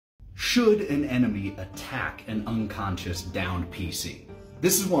Should an enemy attack an unconscious downed PC?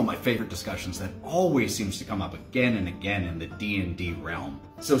 This is one of my favorite discussions that always seems to come up again and again in the D&D realm.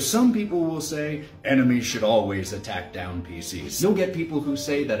 So some people will say enemies should always attack downed PCs. You'll get people who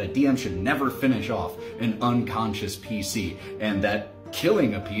say that a DM should never finish off an unconscious PC and that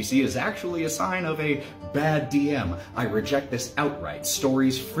killing a PC is actually a sign of a bad DM. I reject this outright.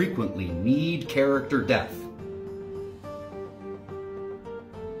 Stories frequently need character death.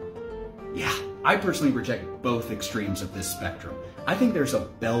 Yeah, I personally reject both extremes of this spectrum. I think there's a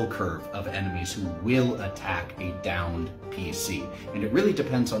bell curve of enemies who will attack a downed PC, and it really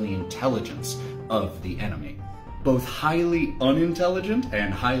depends on the intelligence of the enemy. Both highly unintelligent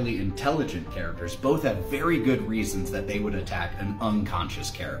and highly intelligent characters both have very good reasons that they would attack an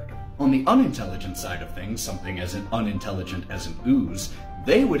unconscious character. On the unintelligent side of things, something as unintelligent as an ooze,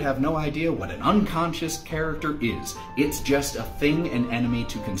 they would have no idea what an unconscious character is. It's just a thing, an enemy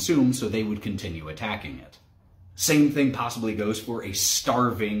to consume, so they would continue attacking it. Same thing possibly goes for a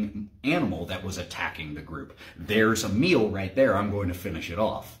starving animal that was attacking the group. There's a meal right there, I'm going to finish it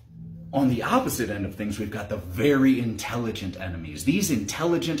off. On the opposite end of things, we've got the very intelligent enemies. These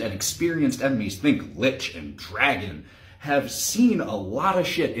intelligent and experienced enemies, think Lich and Dragon, have seen a lot of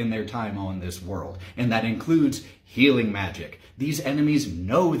shit in their time on this world, and that includes healing magic. These enemies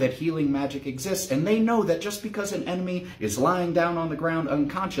know that healing magic exists, and they know that just because an enemy is lying down on the ground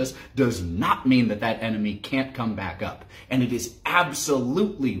unconscious does not mean that that enemy can't come back up. And it is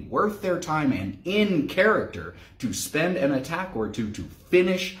absolutely worth their time and in character to spend an attack or two to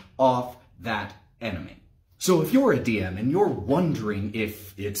finish off that enemy. So if you're a DM and you're wondering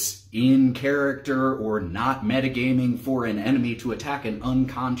if it's in character or not metagaming for an enemy to attack an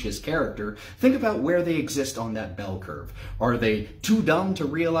unconscious character, think about where they exist on that bell curve. Are they too dumb to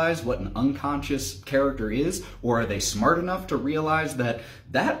realize what an unconscious character is? Or are they smart enough to realize that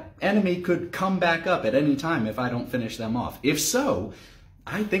that enemy could come back up at any time if I don't finish them off? If so,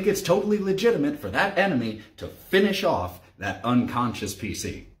 I think it's totally legitimate for that enemy to finish off that unconscious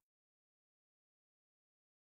PC.